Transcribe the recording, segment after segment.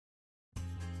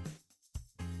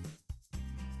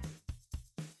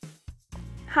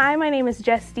Hi, my name is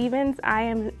Jess Stevens. I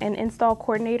am an install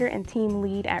coordinator and team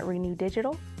lead at Renew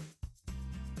Digital.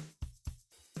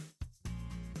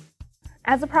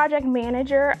 As a project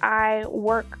manager, I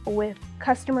work with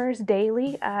customers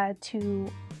daily to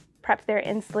prep their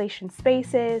installation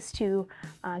spaces, to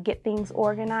get things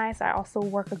organized. I also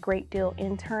work a great deal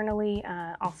internally,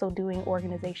 also doing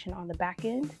organization on the back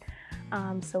end.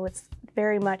 So it's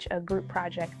very much a group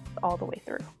project all the way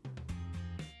through.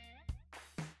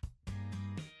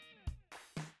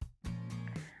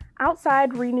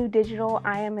 Outside Renew Digital,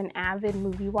 I am an avid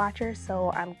movie watcher,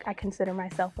 so I consider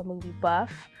myself a movie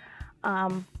buff.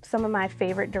 Some of my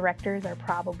favorite directors are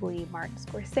probably Martin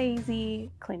Scorsese,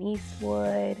 Clint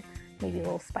Eastwood, maybe a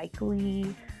little Spike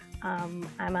Lee.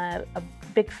 I'm a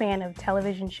big fan of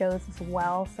television shows as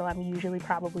well, so I'm usually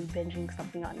probably binging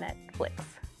something on Netflix.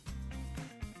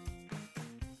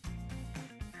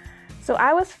 So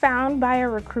I was found by a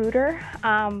recruiter.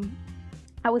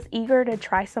 I was eager to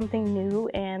try something new,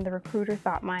 and the recruiter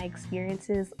thought my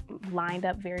experiences lined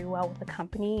up very well with the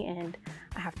company, and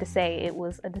I have to say it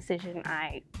was a decision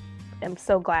I am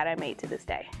so glad I made to this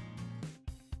day.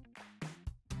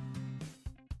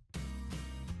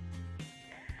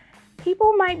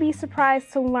 People might be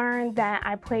surprised to learn that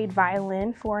I played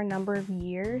violin for a number of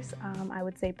years. I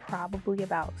would say probably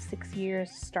about 6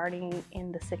 years, starting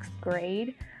in the 6th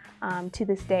grade. To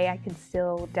this day, I can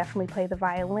still definitely play the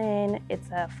violin. It's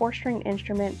a 4-string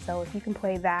instrument, so if you can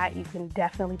play that, you can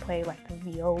definitely play like the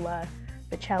viola,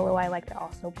 the cello I like to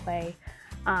also play.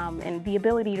 And the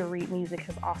ability to read music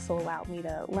has also allowed me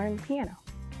to learn the piano.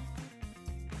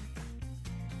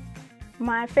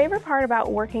 My favorite part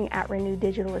about working at Renew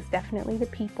Digital is definitely the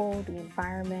people, the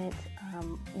environment.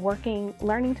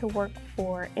 Learning to work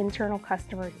for internal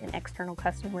customers and external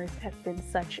customers has been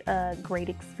such a great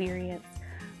experience.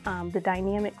 The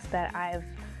dynamics that I've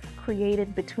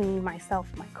created between myself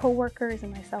and my coworkers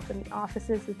and myself in the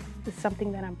offices is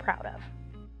something that I'm proud of.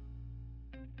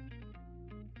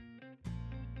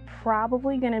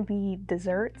 Probably gonna be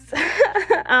desserts.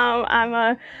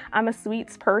 I'm a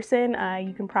sweets person.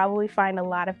 You can probably find a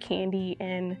lot of candy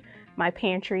in my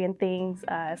pantry and things.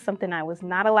 Something I was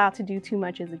not allowed to do too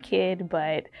much as a kid,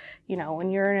 but you know,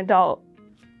 when you're an adult,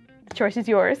 the choice is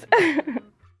yours.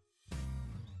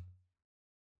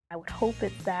 I would hope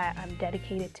it's that I'm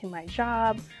dedicated to my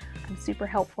job. I'm super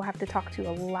helpful. I have to talk to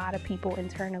a lot of people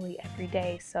internally every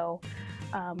day. So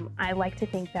I like to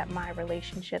think that my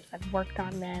relationships, I've worked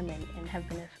on them and have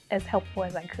been as helpful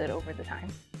as I could over the time.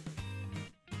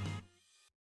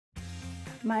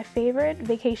 My favorite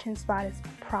vacation spot is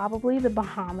probably the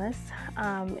Bahamas.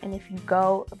 And if you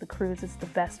go, the cruise is the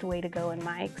best way to go in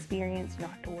my experience. You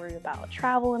don't have to worry about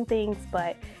travel and things,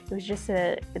 but it was just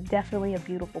definitely a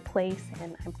beautiful place,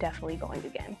 and I'm definitely going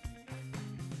again.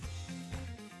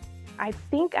 I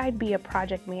think I'd be a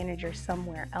project manager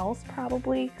somewhere else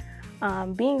probably.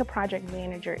 Being a project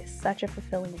manager is such a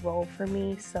fulfilling role for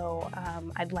me, so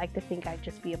I'd like to think I'd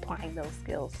just be applying those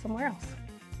skills somewhere else.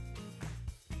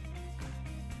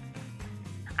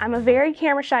 I'm a very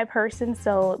camera shy person,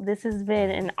 so this has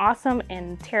been an awesome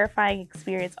and terrifying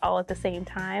experience all at the same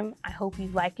time. I hope you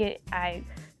like it. I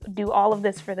do all of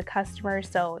this for the customer,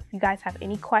 so if you guys have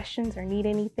any questions or need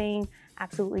anything,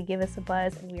 absolutely give us a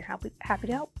buzz and we're happy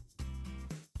to help.